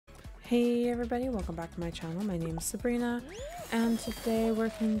Hey everybody, welcome back to my channel. My name is Sabrina, and today we're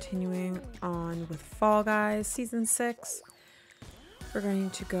continuing on with Fall Guys Season 6. We're going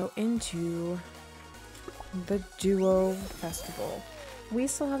to go into the Duo Festival. We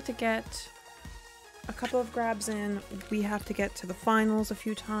still have to get a couple of grabs in. We have to get to the finals a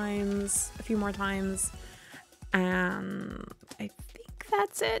few more times, and I think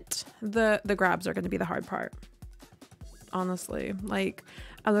that's it. The grabs are going to be the hard part. Honestly, like,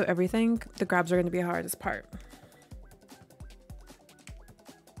 out of everything, the grabs are going to be the hardest part.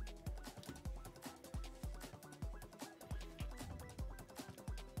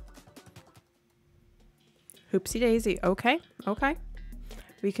 Hoopsie daisy. Okay, okay.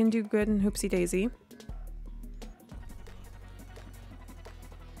 We can do good in Hoopsie daisy.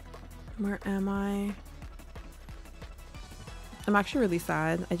 Where am I? I'm actually really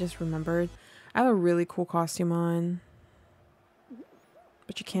sad. I just remembered. I have a really cool costume on,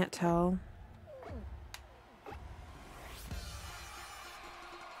 but you can't tell.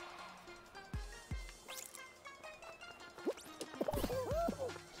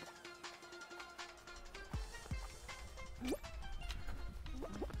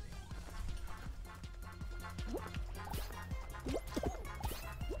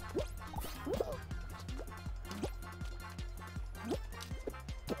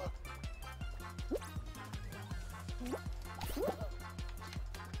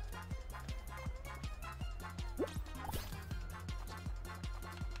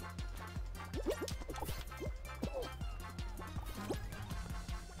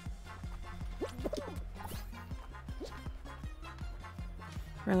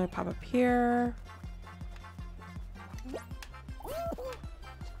 We're gonna pop up here.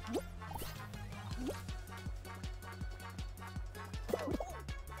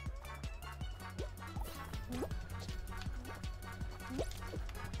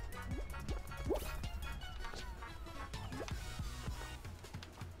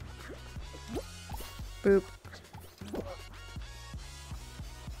 Boop.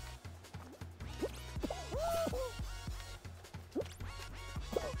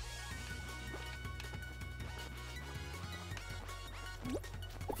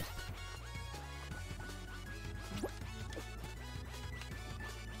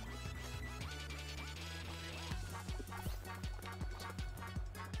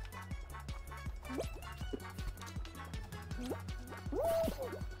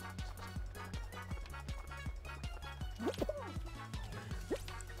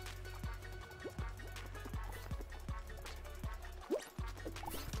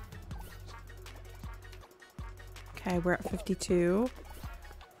 Okay, we're at 52.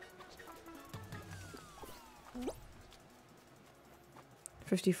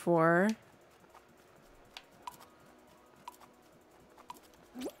 $54.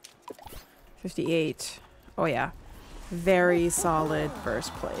 58. Oh yeah. Very solid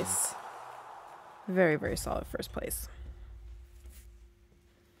first place. Very, very solid first place.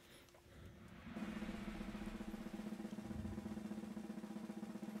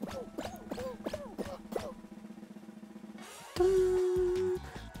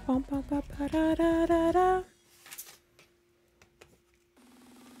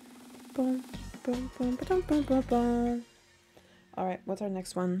 Boom, boom, boom, boom, boom, boom, boom. All right, what's our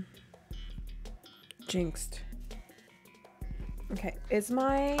next one? Jinxed. Okay, is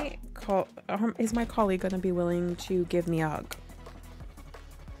my colleague gonna be willing to give me a hug?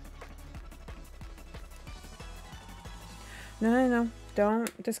 No,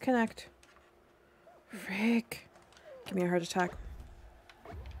 don't disconnect. Frick. Give me a heart attack.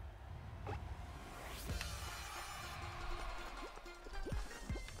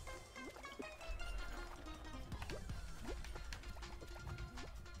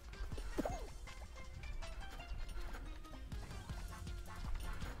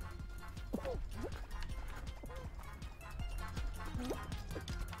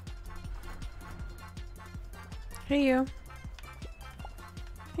 Hey, you.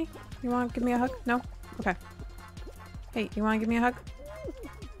 Hey, you want to give me a hug? No? Okay. Hey, you want to give me a hug?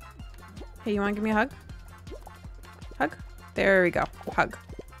 Hey, you want to give me a hug? Hug? There we go. Hug.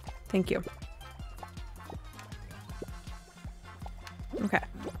 Thank you. Okay.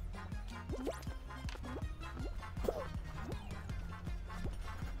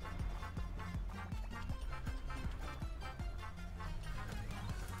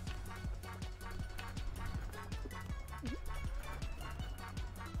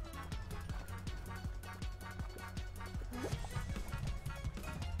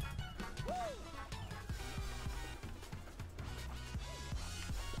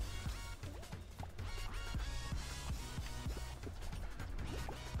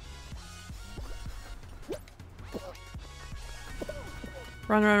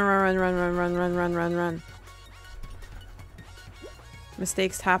 Run, run, run, run, run, run, run, run, run, run.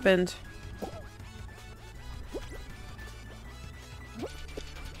 Mistakes happened.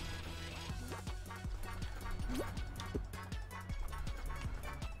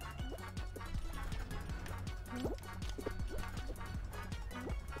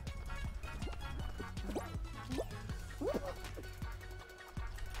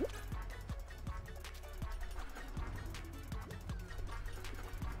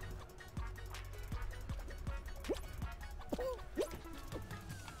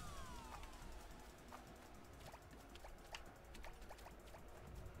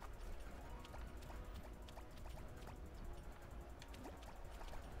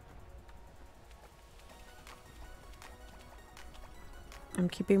 I'm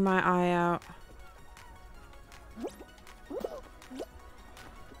keeping my eye out.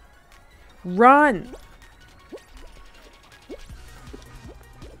 Run!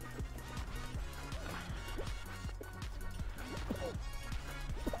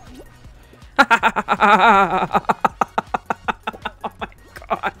 Oh my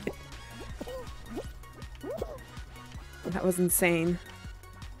god. That was insane.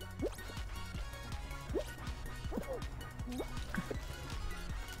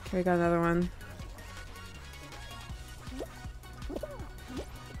 Okay, we got another one.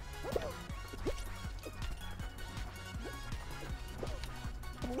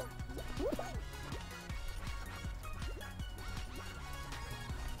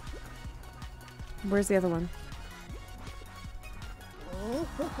 Where's the other one? Oh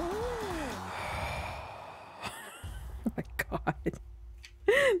my god.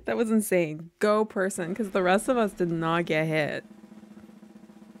 That was insane. Go person, because the rest of us did not get hit.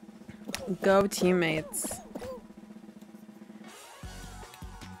 Go teammates.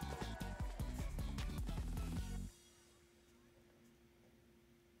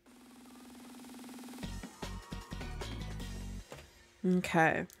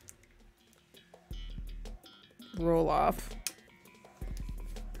 Okay. Roll off.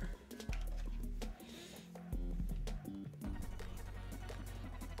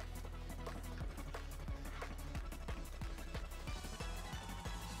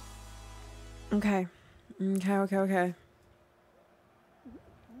 Okay. Okay.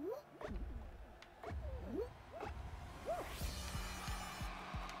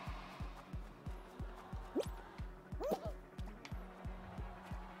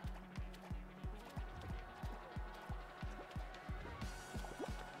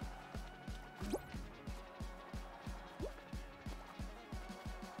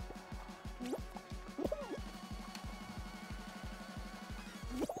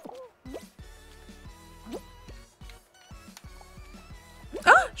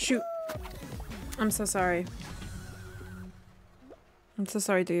 Shoot. I'm so sorry. I'm so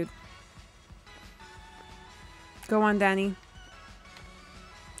sorry, dude. Go on, Danny.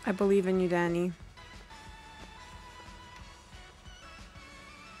 I believe in you, Danny.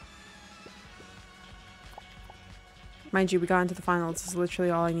 Mind you, we got into the finals. This is literally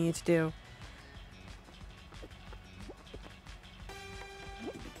all I needed to do.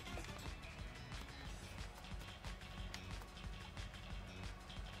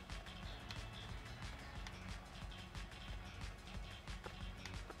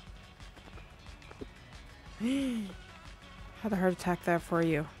 Had a heart attack there for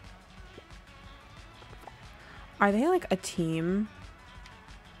you. Are they like a team?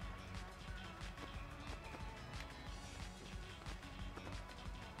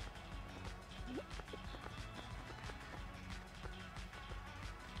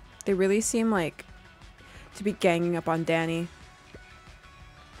 They really seem like to be ganging up on Danny.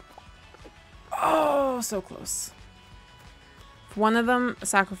 Oh, so close. If one of them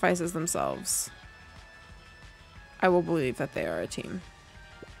sacrifices themselves, I will believe that they are a team.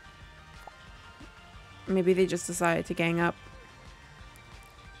 Maybe they just decided to gang up.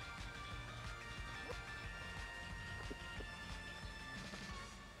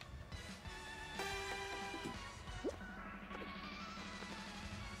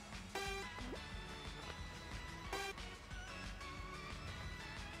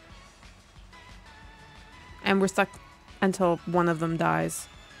 And we're stuck until one of them dies.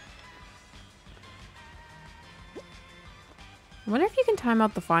 I wonder if you can time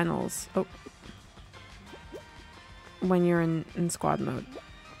out the finals. Oh. When you're in squad mode.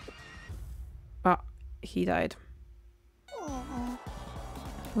 Oh, he died.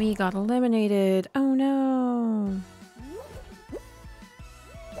 We got eliminated. Oh no.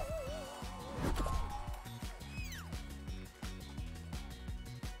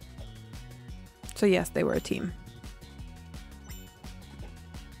 So yes, they were a team.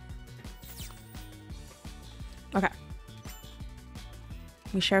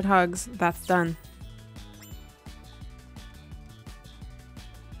 We shared hugs. That's done.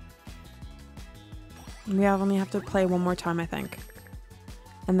 We only have to play one more time, I think.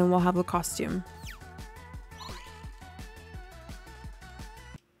 And then we'll have the costume.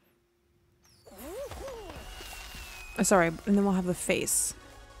 Oh, sorry, and then we'll have the face.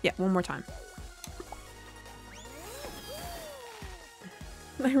 Yeah, one more time.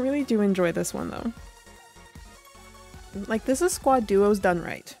 I really do enjoy this one, though. Like, this is squad duos done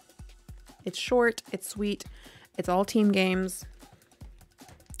right. It's short, it's sweet, it's all team games.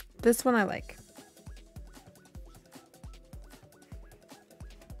 This one I like.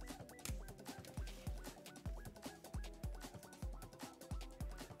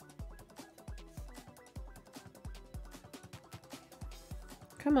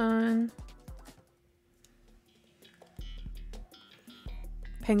 Come on.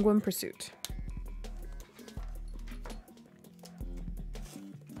 Penguin Pursuit.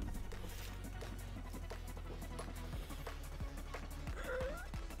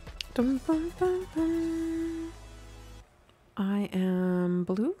 Dum, bum, bum, bum. I am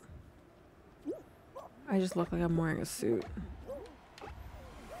blue. I just look like I'm wearing a suit.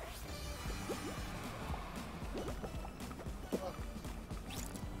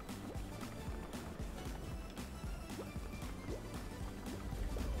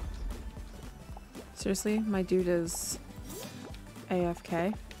 Seriously, my dude is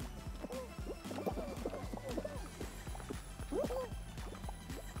AFK.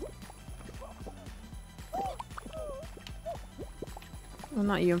 Well,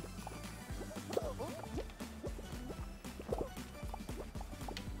 not you.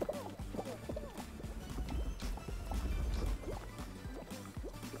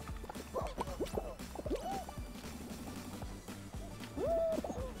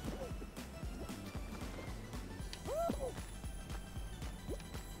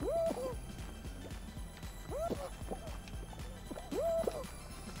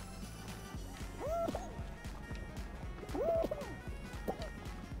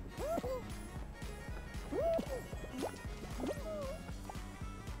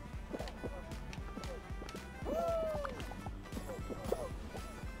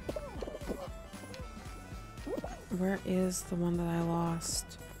 Where is the one that I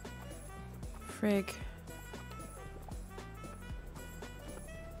lost? Frig.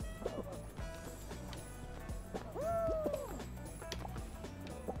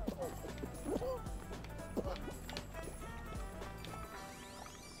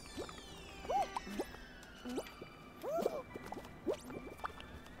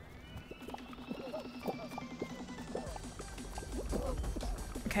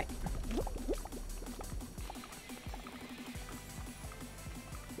 Okay.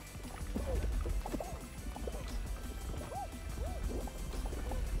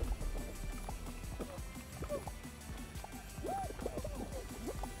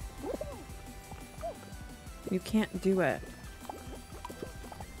 You can't do it.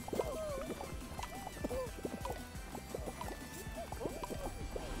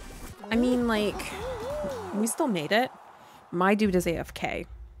 I mean, like, we still made it. My dude is AFK.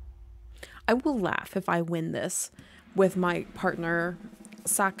 I will laugh if I win this with my partner,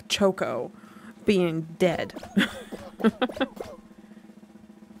 Sak Choco, being dead. Because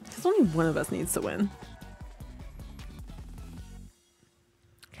only one of us needs to win.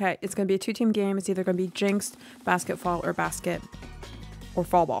 Okay, it's going to be a two-team game. It's either going to be Jinxed, Basketball, or Basket, or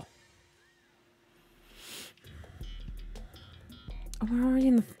Fall Ball. Oh, we're already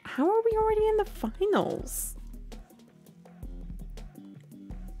in the... How are we already in the finals?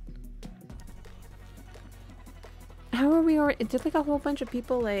 How are we already... Did like a whole bunch of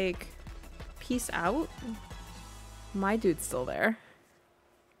people like peace out? My dude's still there.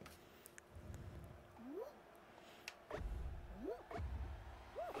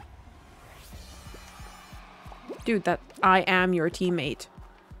 Dude, that I am your teammate.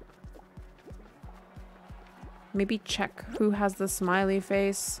 Maybe check who has the smiley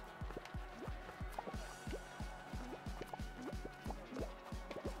face.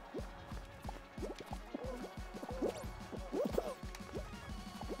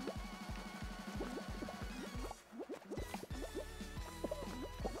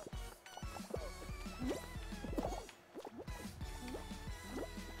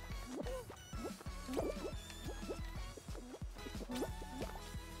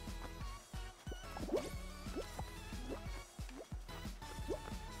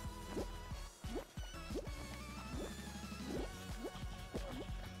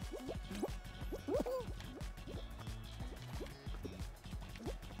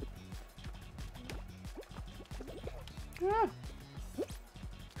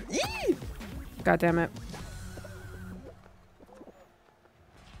 God damn it.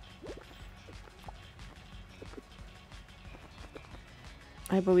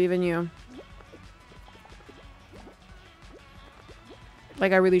 I believe in you.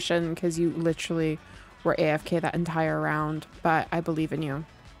 Like, I really shouldn't, because you literally were AFK that entire round, but I believe in you.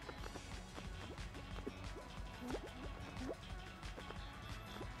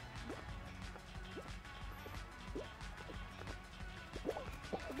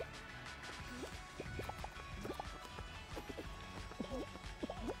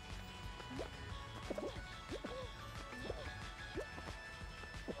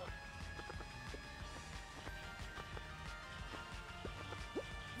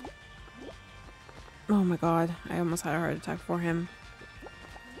 Oh my god, I almost had a heart attack for him.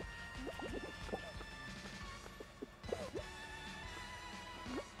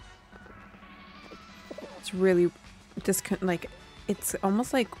 It's really like, it's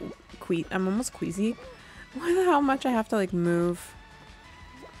almost like I'm almost queasy. Why how much I have to like move.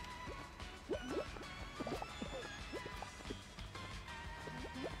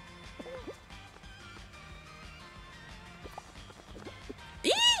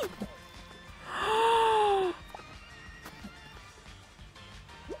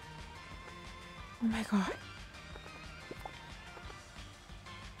 Oh my god.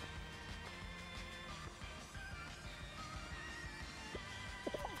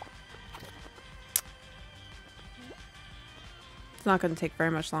 It's not going to take very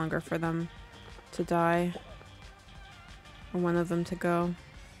much longer for them to die. Or one of them to go.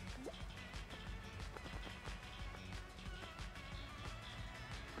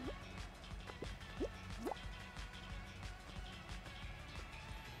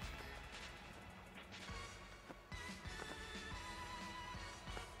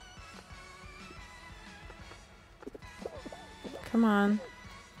 Come on.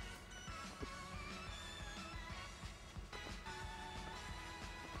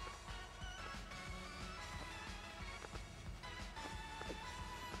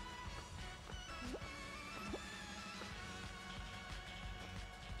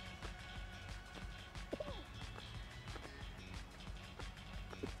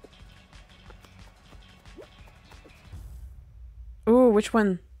 Ooh, which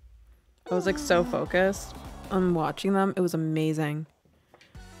one? I was like so focused on watching them. It was amazing.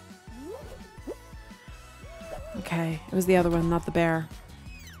 Okay, it was the other one, not the bear.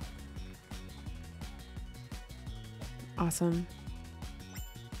 Awesome.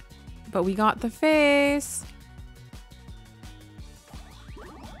 But we got the face.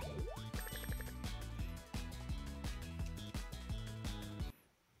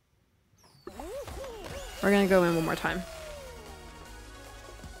 We're gonna go in one more time.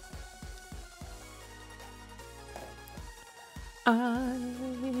 I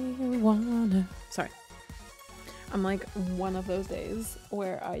wanna... Sorry. I'm like one of those days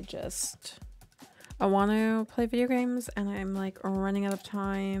where I want to play video games and I'm like running out of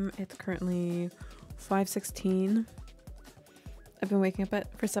time. It's currently 5:16. I've been waking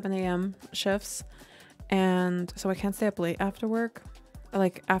up for 7 a.m. shifts, and so I can't stay up late after work,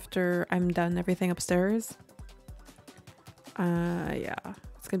 like after I'm done everything upstairs. Yeah,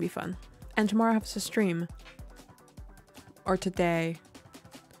 it's gonna be fun. And tomorrow I have to stream. Or today.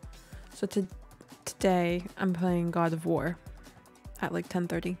 So today I'm playing God of War at like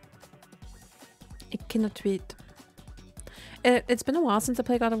 10:30. I cannot wait. It's been a while since I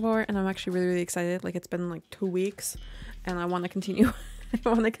played God of War, and I'm actually really, really excited. Like, it's been like 2 weeks, and I want to continue. I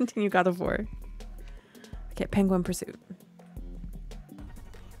want to continue God of War. Okay, Penguin Pursuit.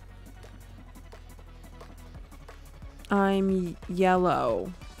 I'm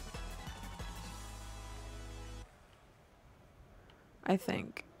yellow. I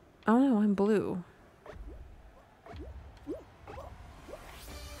think. Oh no, I'm blue.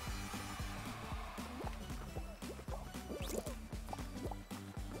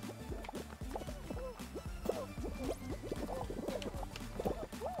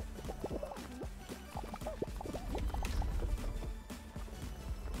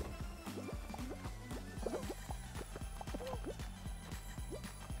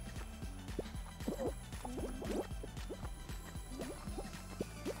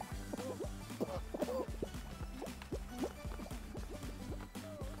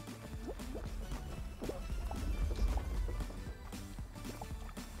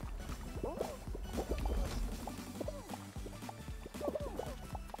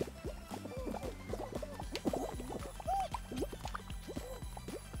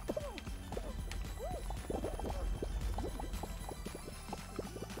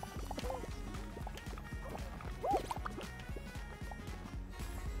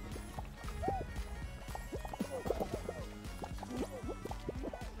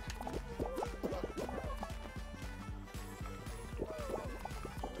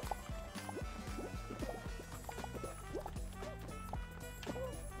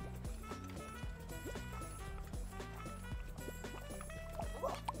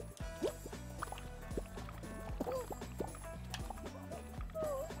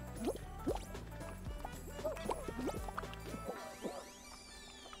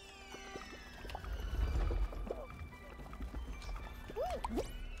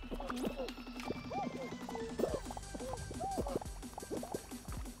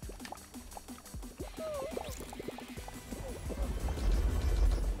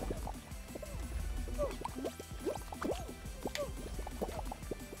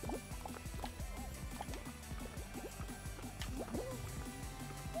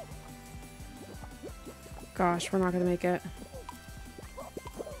 Gosh, we're not gonna make it.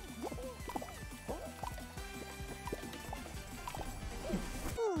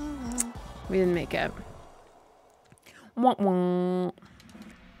 We didn't make it. Wah wah.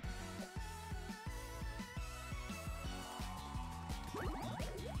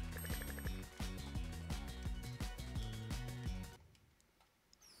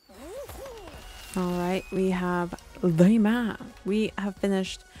 All right, we have the map. We have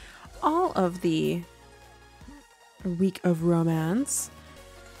finished all of the week of romance,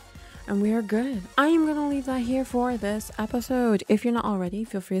 and we are good. I am going to leave that here for this episode. If you're not already,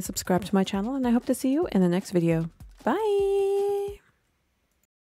 feel free to subscribe to my channel, and I hope to see you in the next video. Bye!